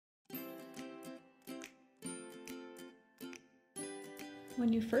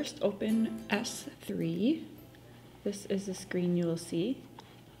When you first open S3, this is the screen you will see.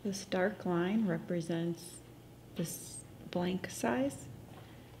 This dark line represents this blank size.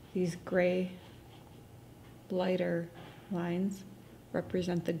 These gray, lighter lines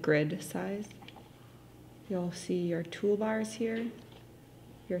represent the grid size. You'll see your toolbars here,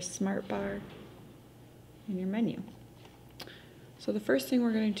 your smart bar, and your menu. So the first thing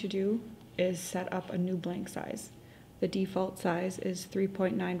we're going to do is set up a new blank size. The default size is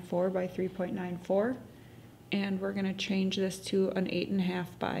 3.94 by 3.94, and we're going to change this to an 8.5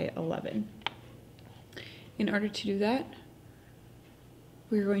 by 11. In order to do that,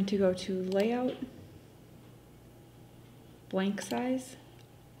 we're going to go to Layout, Blank Size.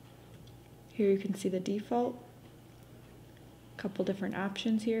 Here you can see the default. A couple different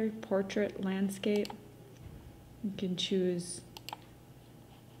options here, Portrait, Landscape. You can choose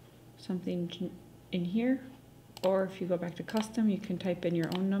something in here, or if you go back to Custom, you can type in your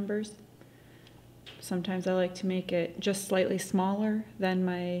own numbers. Sometimes I like to make it just slightly smaller than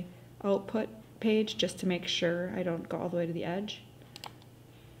my output page, just to make sure I don't go all the way to the edge.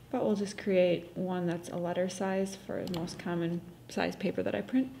 But we'll just create one that's a letter size for the most common size paper that I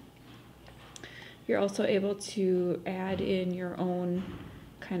print. You're also able to add in your own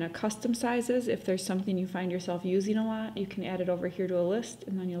kind of custom sizes. If there's something you find yourself using a lot, you can add it over here to a list,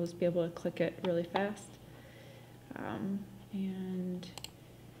 and then you'll just be able to click it really fast. And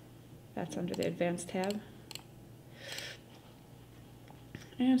that's under the Advanced tab.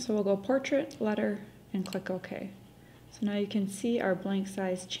 And so we'll go Portrait, Letter, and click OK. So now you can see our blank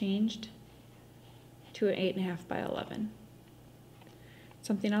size changed to an 8.5 by 11.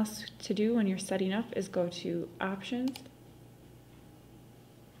 Something else to do when you're setting up is go to Options,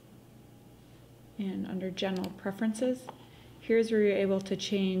 and under General Preferences, here's where you're able to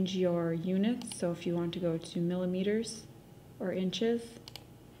change your units. So if you want to go to millimeters or inches,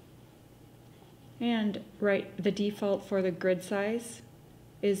 and the default for the grid size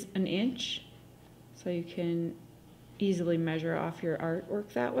is an inch, so you can easily measure off your artwork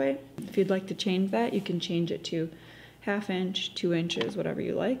that way. If you'd like to change that, you can change it to 1/2 inch, 2 inches, whatever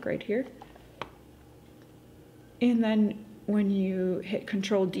you like right here. And then when you hit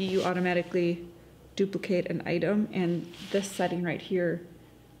Control D, you automatically duplicate an item, and this setting right here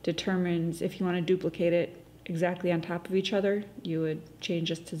determines if you want to duplicate it exactly on top of each other, you would change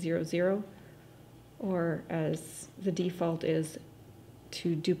this to 0, 0, or as the default is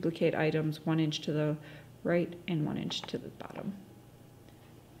to duplicate items 1 inch to the right and 1 inch to the bottom.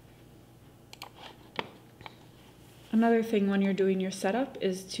 Another thing when you're doing your setup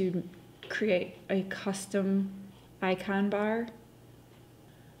is to create a custom icon bar.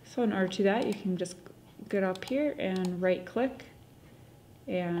 So in order to do that, you can just get up here and right click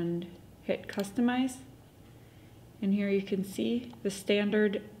and hit Customize. And here you can see the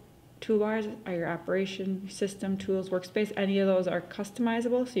standard toolbars are your operation, system, tools, workspace. Any of those are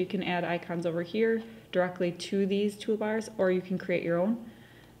customizable, so you can add icons over here directly to these toolbars, or you can create your own.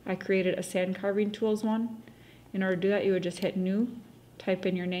 I created a Sandcarving tools one. In order to do that, you would just hit New, type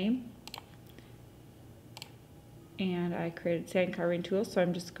in your name, and I created Sandcarving tools, so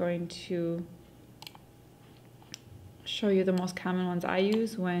I'm just going to show you the most common ones I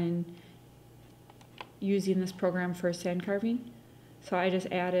use when using this program for sandcarving. So I just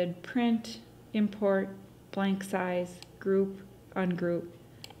added print, import, blank size, group, ungroup,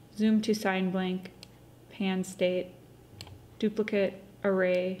 zoom to sign blank, pan state, duplicate,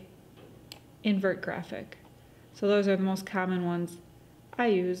 array, invert graphic. So those are the most common ones I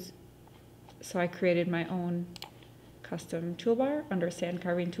use. So I created my own custom toolbar under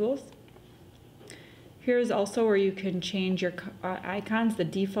Sandcarving tools. Here's also where you can change your icons. The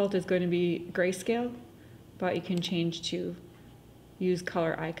default is going to be grayscale, but you can change to use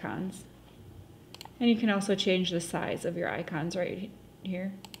color icons. And you can also change the size of your icons right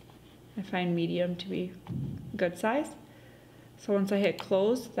here. I find medium to be good size. So once I hit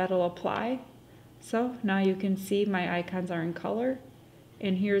close, that'll apply. So now you can see my icons are in color,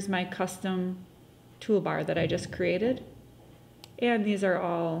 and here's my custom toolbar that I just created. And these are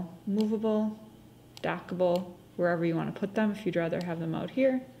all movable, dockable, wherever you want to put them. If you'd rather have them out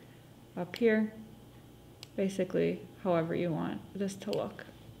here, up here, basically however you want this to look.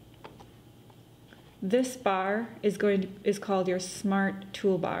 This bar is called your smart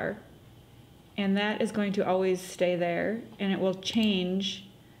toolbar, and that is going to always stay there, and it will change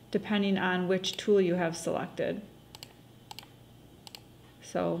depending on which tool you have selected.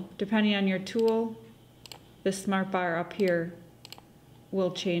 So depending on your tool, the smart bar up here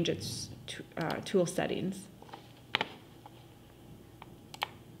will change its tool settings.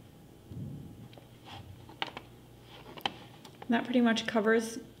 that pretty much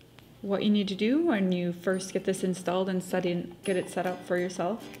covers what you need to do when you first get this installed and get it set up for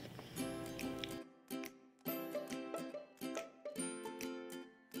yourself.